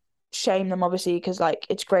like shame them obviously because like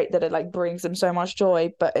it's great that it like brings them so much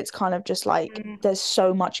joy, but it's kind of just like Mm. there's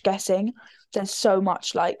so much guessing. There's so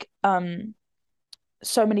much like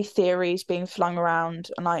so many theories being flung around,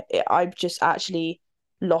 and I've just actually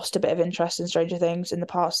lost a bit of interest in Stranger Things in the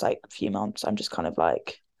past like few months. I'm just kind of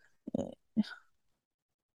like, eh.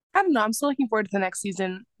 I don't know. I'm still looking forward to the next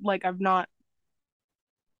season. Like I've not.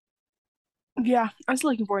 Yeah, I'm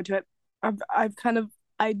still looking forward to it. I've kind of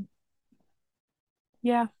I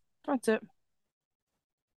yeah, that's it.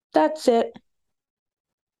 That's it.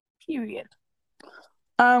 Period.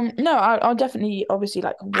 No, I'll definitely obviously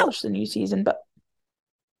like Ow. watch the new season, but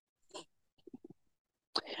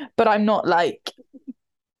I'm not like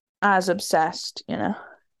as obsessed, you know.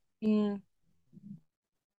 Mm,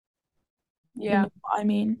 You yeah, know what I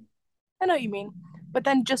mean? I know what you mean. But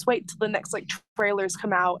then just wait till the next like trailers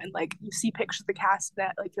come out and like you see pictures of the cast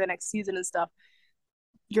that like for the next season and stuff.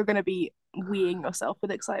 You're gonna be weeing yourself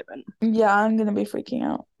with excitement. Yeah, I'm gonna be freaking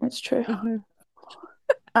out. It's true. Mm-hmm.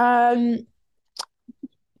 Um,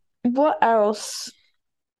 what else?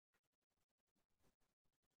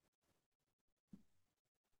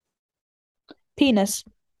 Penis.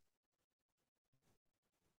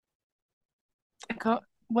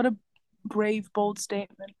 What a brave, bold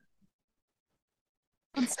statement.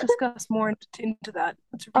 Let's discuss more into that.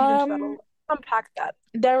 Let's read into that a Um, little. Unpack that.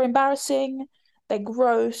 they're embarrassing, they're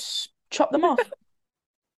gross. Chop them off.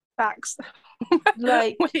 Facts.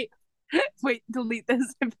 Like, wait, wait, delete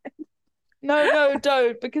this. no, no,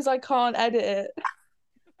 don't, because I can't edit it.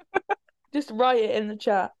 Just write it in the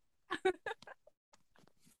chat.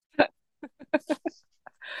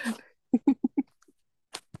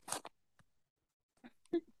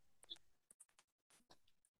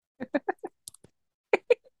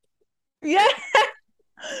 Yeah.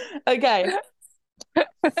 Okay.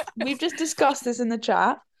 We've just discussed this in the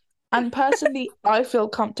chat, and personally, I feel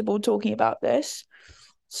comfortable talking about this.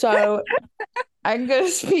 So I'm gonna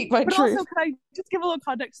speak my But also, truth. can I just give a little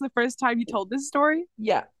context to the first time you told this story?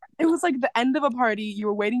 Yeah. It was like the end of a party. You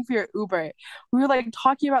were waiting for your Uber. We were like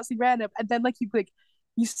talking about something random, and then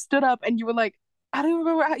you stood up and you were like, I don't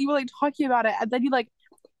remember how you were like talking about it, and then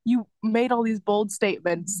you made all these bold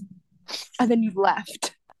statements, and then you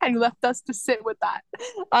left, and you left us to sit with that.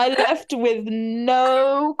 I left with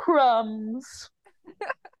no crumbs.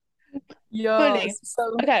 Yes.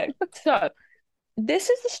 Fully. Okay, so this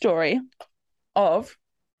is the story of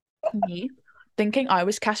me thinking I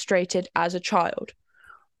was castrated as a child.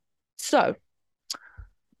 So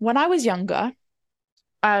when I was younger,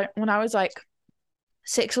 when I was like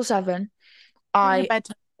 6 or 7, We're in I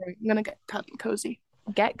bedtime. I'm gonna get cozy.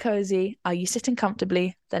 get cozy. Are you sitting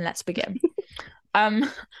comfortably? Then let's begin. Um,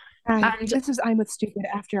 Hi, and this is I'm with Stupid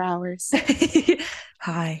After Hours.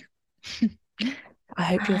 hi. I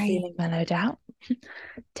hope you're Hi. feeling mellowed out.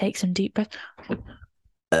 Take some deep breaths.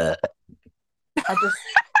 I just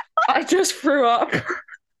I just threw up.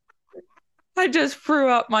 I just threw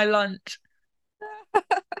up my lunch.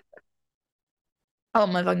 Oh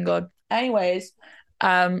my fucking God. Anyways,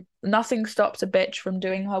 nothing stops a bitch from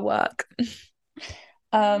doing her work.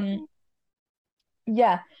 Um,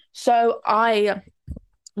 yeah. So I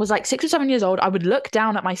was like 6 or 7 years old. I would look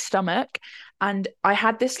down at my stomach and I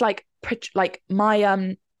had this like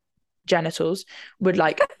my genitals would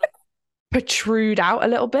like protrude out a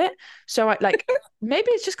little bit. So I like maybe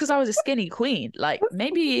it's just because I was a skinny queen. Like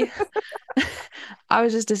maybe I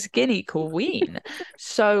was just a skinny queen.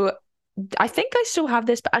 So I think I still have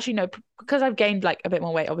this, but actually no, because I've gained like a bit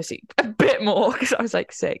more weight, obviously a bit more because I was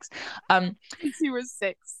like 6. Since you were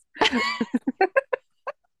 6.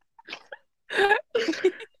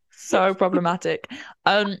 So problematic.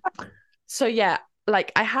 So yeah,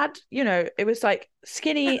 like I had, it was like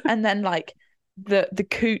skinny and then like the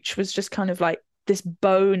cooch was just kind of like this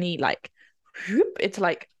bony, like whoop, it's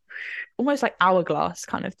like almost like hourglass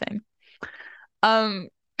kind of thing. Um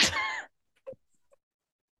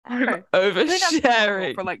I'm Okay. I think that's normal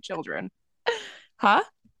oversharing. for like children. Huh?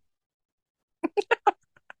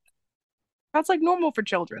 That's like normal for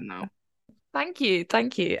children though. Thank you.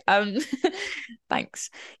 Thank you. Thanks.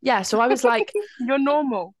 Yeah, so I was like, You're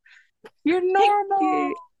normal. You're thank normal.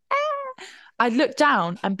 you. I'd look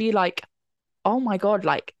down and be like, oh my God,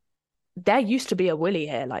 like there used to be a willy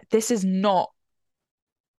here. Like this is not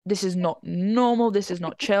normal. This is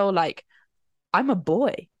not chill. Like I'm a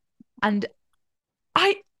boy. And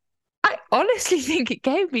I I honestly think it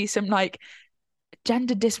gave me some like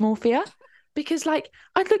gender dysmorphia because like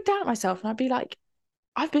I'd look down at myself and I'd be like,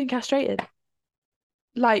 I've been castrated.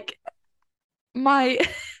 Like my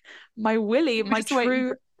my willy, We're my just waiting true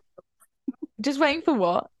for just waiting for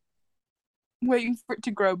what? it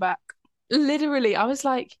to grow back. Literally, I was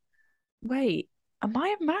like, wait, am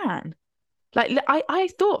I a man? Like I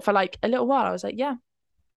thought for like a little while, I was like, yeah,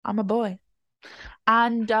 I'm a boy.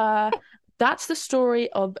 And that's the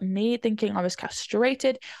story of me thinking I was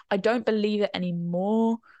castrated. I don't believe it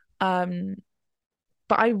anymore. Um,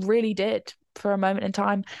 but I really did for a moment in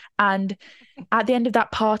time. And at the end of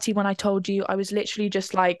that party, when I told you, I was literally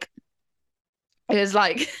just like, it was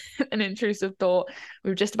like an intrusive thought. We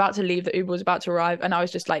were just about to leave, the Uber was about to arrive. And I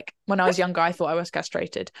was just like, when I was younger, I thought I was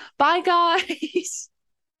castrated. Bye, guys.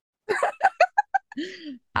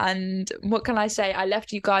 And what can I say? I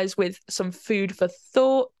left you guys with some food for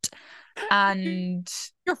thought. And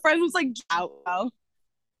Your friend was like, out well,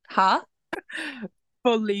 huh?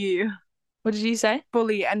 fully, What did you say?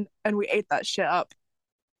 fully, and we ate that shit up.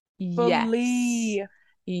 Yes. Fully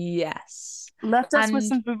Yes. left us with And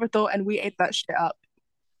some food for thought, and we ate that shit up.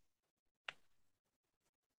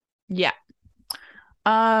 yeah.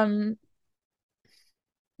 Um,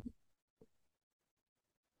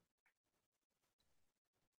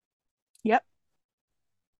 Yep.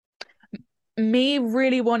 Me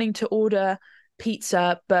really wanting to order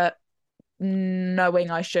pizza, but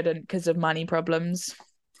knowing I shouldn't because of money problems.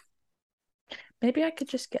 Maybe I could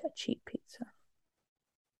just get a cheap pizza.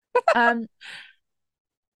 Um,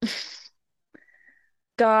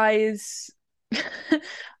 guys,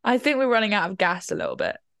 I think we're running out of gas a little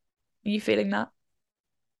bit. Are you feeling that?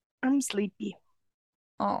 I'm sleepy.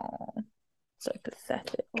 Oh, so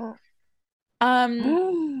pathetic. Oh.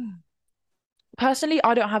 Um, Personally,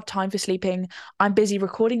 I don't have time for sleeping. I'm busy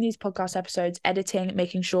recording these podcast episodes, editing,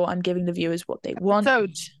 making sure I'm giving the viewers what they want.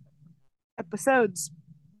 Episodes.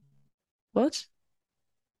 What?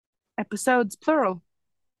 Episodes, plural.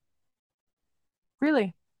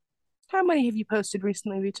 Really? How many have you posted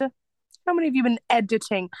recently, Vita? How many have you been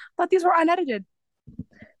editing? I thought these were unedited.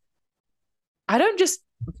 I don't just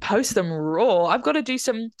post them raw. I've got to do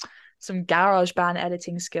some GarageBand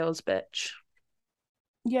editing skills, bitch.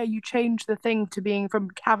 Yeah, you changed the thing to being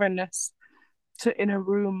from cavernous to in a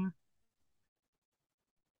room.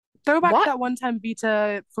 Throwback to What? that one time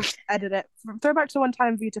Vita edit it. Throwback to the one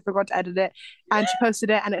time Vita forgot to edit it, and she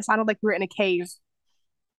posted it, and it sounded like we were in a cave.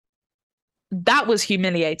 That was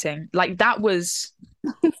humiliating. Like that was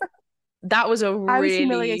a I was really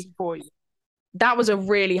humiliated for you. that was a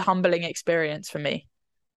really humbling experience for me.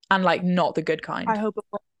 and like not the good kind. I hope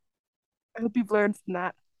you've learned from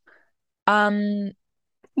that. Um,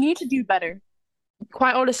 You need to do better.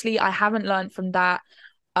 quite honestly, I haven't learned from that.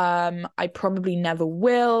 I probably never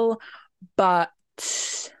will, but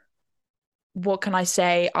what can I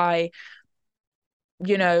say?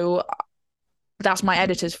 You know, that's my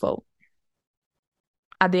editor's fault.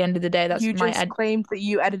 At the end of the day, that's You my just claimed that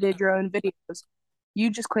you edited your own videos.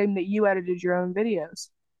 You just claimed that you edited your own videos.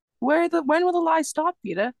 When will the lies stop,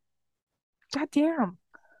 Vita? God damn.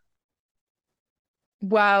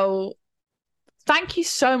 Well, thank you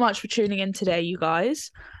so much for tuning in today, you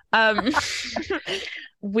guys.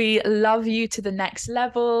 We love you to the next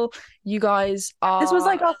level. You guys are. This was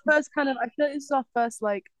like our first kind of. I feel like this is our first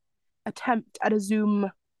like attempt at a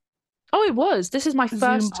Zoom. Oh, it was. This is my Zoom.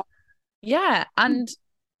 first. Yeah, and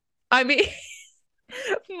I mean,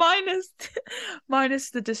 minus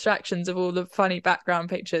minus the distractions of all the funny background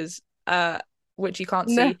pictures, which you can't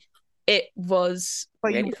see. It was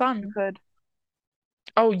really fun. Could.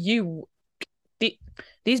 Oh,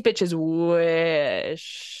 these bitches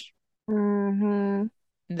wish. Mm-hmm.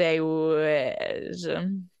 They wish.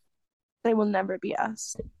 They will never be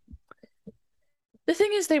us. The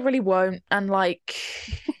thing is, they really won't, and like,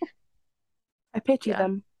 I pity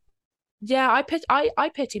them. Yeah, I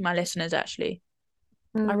pity my listeners actually.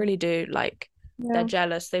 I really do. Like, they're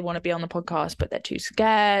jealous. They want to be on the podcast, but they're too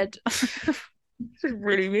scared.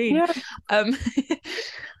 Really mean. Yeah.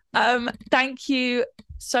 Thank you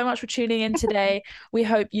so much for tuning in today. We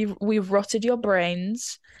hope we've rotted your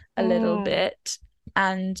brains a little bit,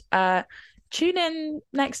 and tune in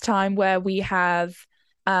next time where we have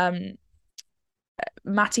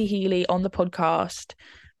Matty Healy on the podcast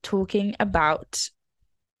talking about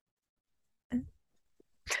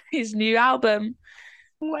his new album.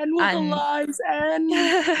 When will the lies end?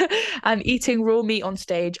 And eating raw meat on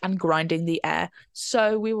stage and grinding the air.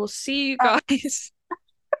 So we will see you guys.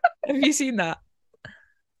 Have you seen that?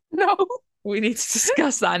 No. We need to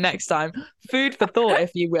discuss that next time. Food for thought,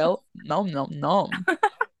 if you will. Nom nom nom.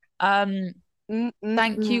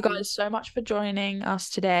 Thank you guys so much for joining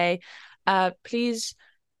us today. Please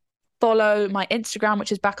follow my Instagram,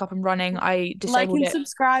 which is back up and running. I disabled it. Like and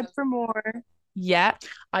subscribe for more. Yeah,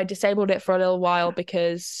 I disabled it for a little while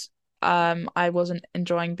because I wasn't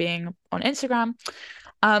enjoying being on Instagram.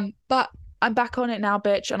 But I'm back on it now,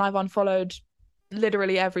 bitch, and I've unfollowed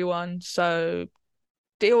literally everyone, so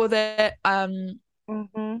deal with it.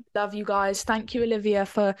 Love you guys. Thank you, Olivia,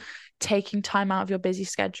 for taking time out of your busy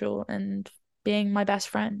schedule and being my best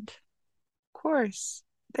friend. Of course.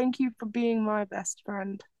 Thank you for being my best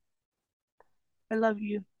friend. I love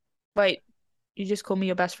you. Wait, you just call me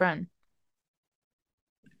your best friend?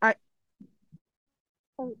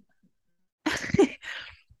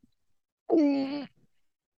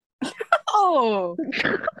 Oh.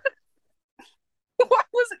 Why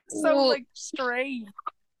was it so like strange?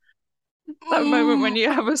 That moment when you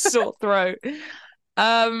have a sore throat.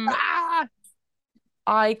 I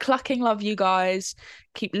clucking love you guys.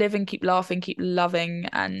 Keep living, keep laughing, keep loving,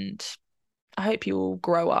 and I hope you all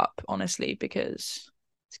grow up, honestly, because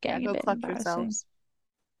it's getting a bit embarrassing. Yourselves.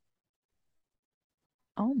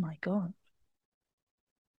 Oh my god.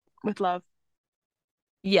 With love.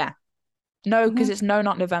 Yeah. No, because it's No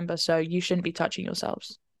Not November, so you shouldn't be touching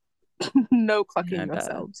yourselves. No clucking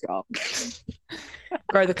yourselves, y'all.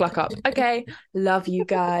 Grow the cluck up. Okay. Love you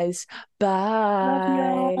guys. Bye.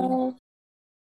 Love y'all.